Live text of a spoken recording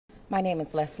My name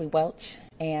is Leslie Welch,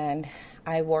 and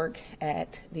I work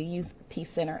at the Youth Peace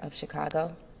Center of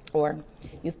Chicago, or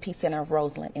Youth Peace Center of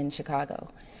Roseland in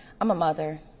Chicago. I'm a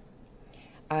mother.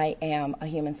 I am a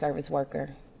human service worker.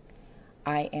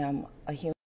 I am a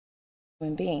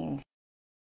human being.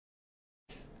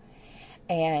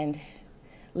 And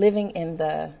living in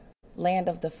the land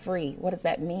of the free, what does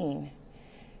that mean?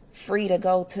 Free to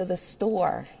go to the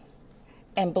store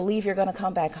and believe you're going to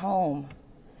come back home.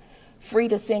 Free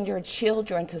to send your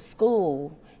children to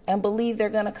school and believe they're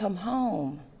going to come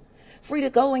home. Free to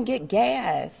go and get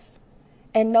gas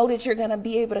and know that you're going to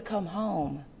be able to come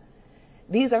home.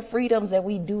 These are freedoms that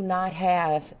we do not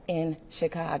have in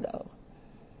Chicago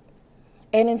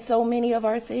and in so many of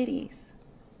our cities.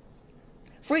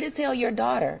 Free to tell your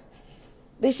daughter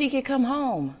that she could come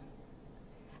home.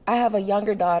 I have a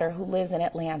younger daughter who lives in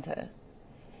Atlanta.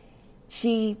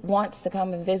 She wants to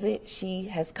come and visit. She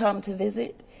has come to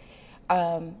visit.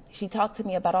 She talked to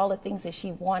me about all the things that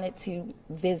she wanted to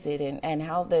visit and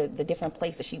how the different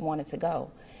places she wanted to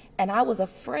go. And I was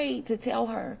afraid to tell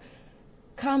her,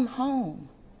 come home.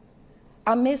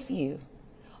 I miss you.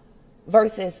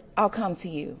 Versus, I'll come to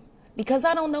you. Because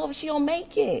I don't know if she'll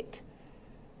make it.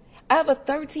 I have a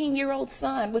 13-year-old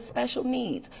son with special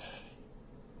needs.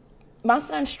 My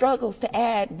son struggles to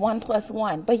add 1 +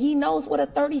 1, but he knows what a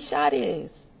 30 shot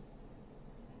is.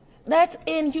 That's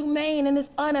inhumane, and it's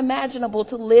unimaginable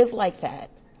to live like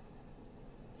that.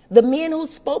 The men who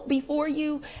spoke before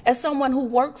you, as someone who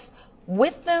works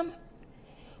with them,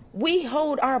 we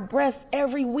hold our breaths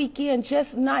every weekend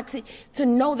just not to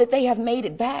know that they have made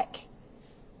it back.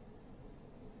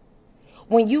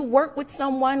 When you work with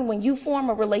someone, when you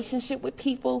form a relationship with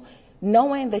people,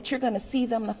 knowing that you're going to see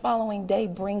them the following day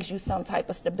brings you some type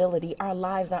of stability. Our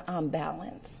lives are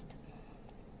unbalanced.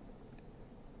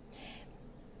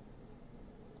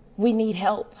 We need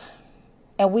help,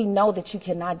 and we know that you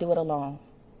cannot do it alone.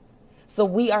 So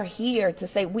we are here to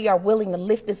say we are willing to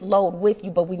lift this load with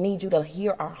you, but we need you to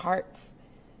hear our hearts.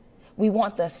 We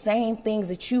want the same things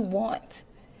that you want.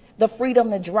 The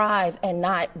freedom to drive and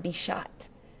not be shot.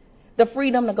 The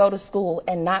freedom to go to school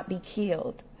and not be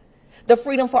killed. The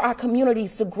freedom for our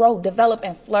communities to grow, develop,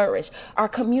 and flourish. Our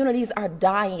communities are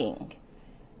dying.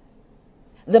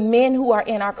 The men who are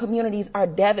in our communities are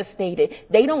devastated.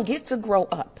 They don't get to grow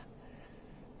up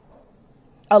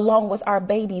along with our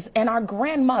babies, and our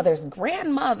grandmothers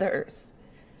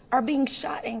are being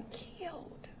shot and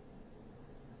killed.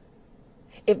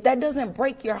 If that doesn't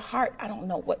break your heart, I don't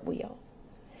know what will.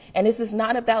 And this is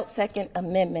not about Second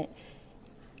Amendment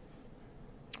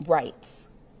rights.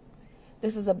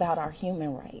 This is about our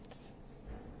human rights.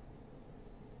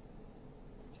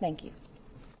 Thank you.